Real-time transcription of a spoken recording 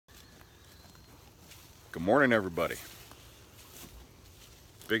Good morning, everybody.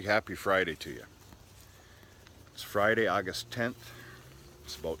 Big happy Friday to you. It's Friday, August 10th.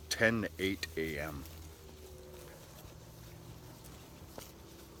 It's about 10 to 8 a.m.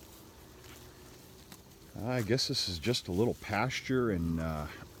 I guess this is just a little pasture and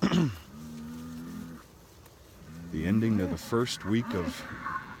the ending of the first week of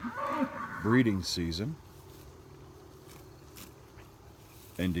breeding season.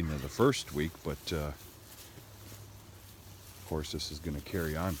 Ending of the first week, but of course this is going to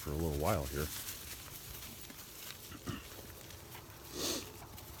carry on for a little while here.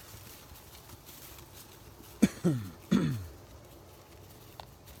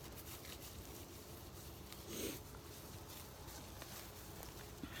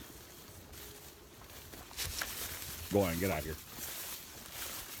 Go on, get out of here.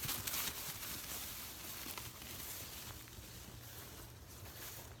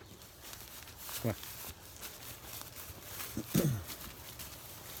 Come on.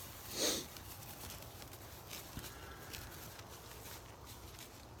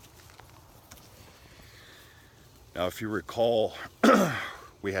 Now, if you recall,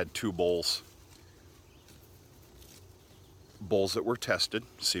 we had two bulls that were tested,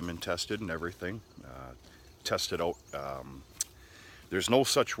 semen tested and everything, tested out. There's no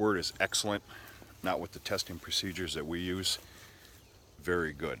such word as excellent, not with the testing procedures that we use.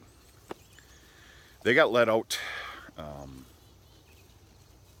 Very good. They got let out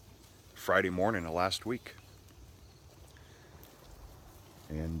Friday morning of last week.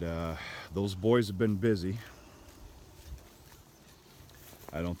 And those boys have been busy.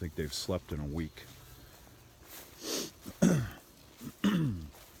 I don't think they've slept in a week.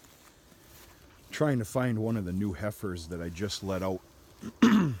 Trying to find one of the new heifers that I just let out.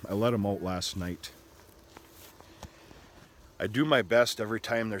 I let them out last night. I do my best every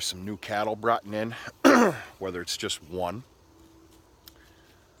time there's some new cattle brought in, whether it's just one,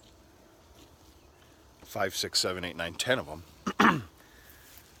 5, 6, 7, 8, 9, 10 of them.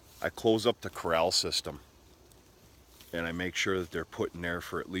 I close up the corral system and I make sure that they're put in there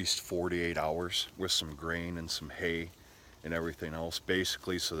for at least 48 hours with some grain and some hay and everything else,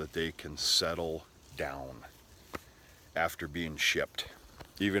 basically so that they can settle down after being shipped,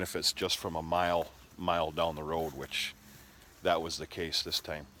 even if it's just from a mile down the road, which that was the case this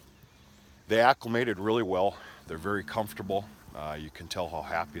time. They acclimated really well. They're very comfortable. You can tell how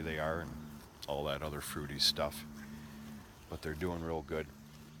happy they are and all that other fruity stuff, but they're doing real good.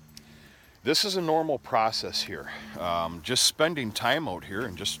 This is a normal process here. Just spending time out here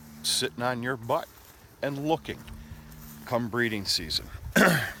and just sitting on your butt and looking come breeding season.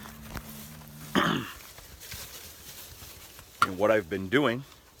 And what I've been doing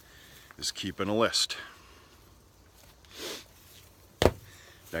is keeping a list.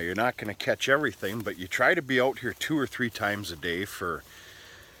 Now, you're not going to catch everything, but you try to be out here 2 or 3 times a day for,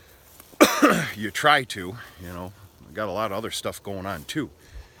 you try to, you know, I got a lot of other stuff going on too.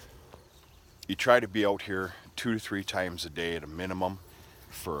 You try to be out here 2 to 3 times a day at a minimum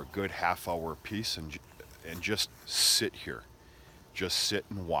for a good half-hour piece and just sit here. Just sit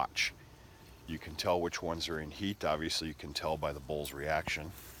and watch. You can tell which ones are in heat. Obviously, you can tell by the bull's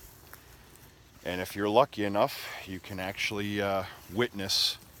reaction. And if you're lucky enough, you can actually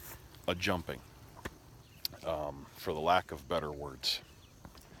witness a jumping, for the lack of better words.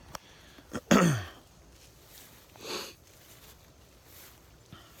 A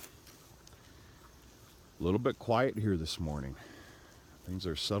little bit quiet here this morning. Things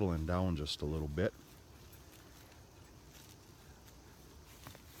are settling down just a little bit.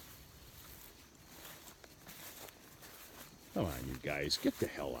 Come on, you guys, get the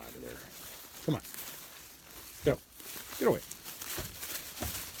hell out of there. Come on. Go. Get away.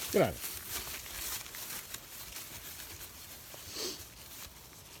 Get out of here.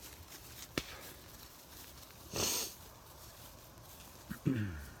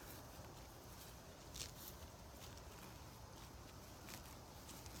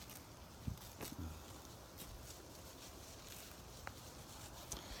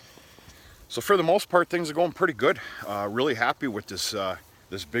 So for the most part, things are going pretty good. Really happy with this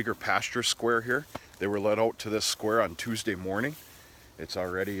this bigger pasture square here. They were let out to this square on Tuesday morning. It's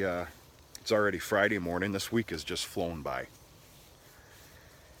already Friday morning. This week has just flown by.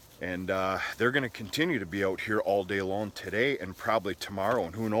 And they're going to continue to be out here all day long today and probably tomorrow,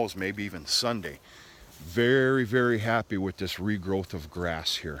 and who knows, maybe even Sunday. Very, very happy with this regrowth of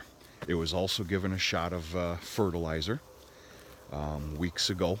grass here. It was also given a shot of fertilizer weeks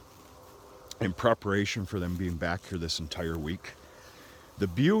ago in preparation for them being back here this entire week. The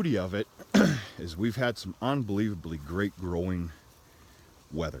beauty of it is we've had some unbelievably great growing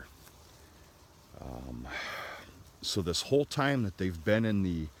weather. So this whole time that they've been in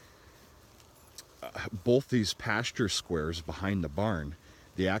the both these pasture squares behind the barn,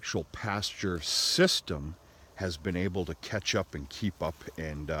 the actual pasture system has been able to catch up and keep up,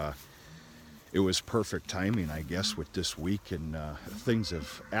 and it was perfect timing, I guess, with this week, and things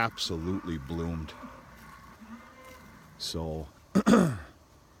have absolutely bloomed. So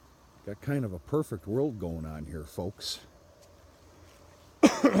got kind of a perfect world going on here, folks.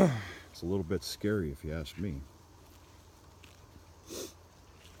 It's a little bit scary if you ask me.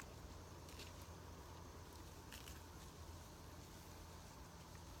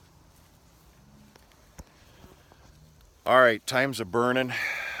 All right, time's a burning.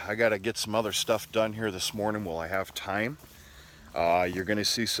 I got to get some other stuff done here this morning while I have time. You're going to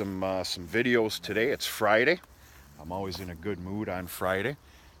see some videos today. It's Friday. I'm always in a good mood on Friday,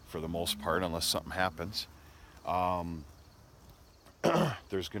 for the most part, unless something happens.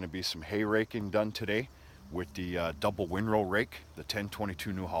 There's going to be some hay raking done today with the double windrow rake, the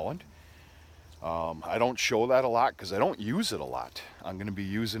 1022 New Holland. I don't show that a lot because I don't use it a lot. I'm going to be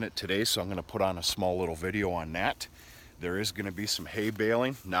using it today, so I'm going to put on a small little video on that. There is going to be some hay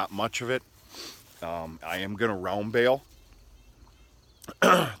baling, not much of it. I am going to round bale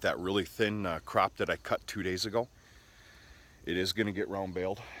that really thin crop that I cut 2 days ago. It is going to get round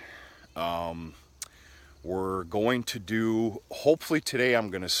baled. We're going to do, hopefully today I'm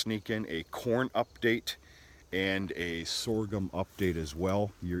going to sneak in a corn update and a sorghum update as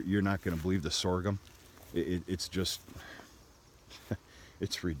well. You're not going to believe the sorghum. It's just,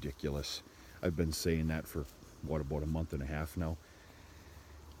 it's ridiculous. I've been saying that for, what, about a month and a half now.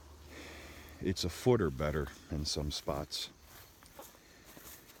 It's a foot or better in some spots.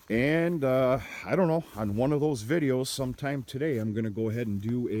 And I don't know, on one of those videos sometime today, I'm going to go ahead and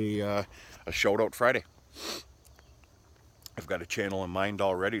do a shout out Friday. I've got a channel in mind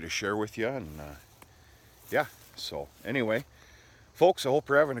already to share with you, and yeah, so anyway, folks, I hope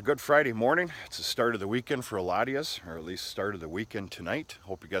you're having a good Friday morning. It's the start of the weekend for a lot of us, or at least start of the weekend tonight.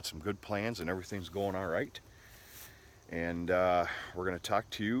 Hope you got some good plans and everything's going all right. And we're going to talk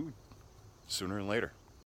to you sooner than later.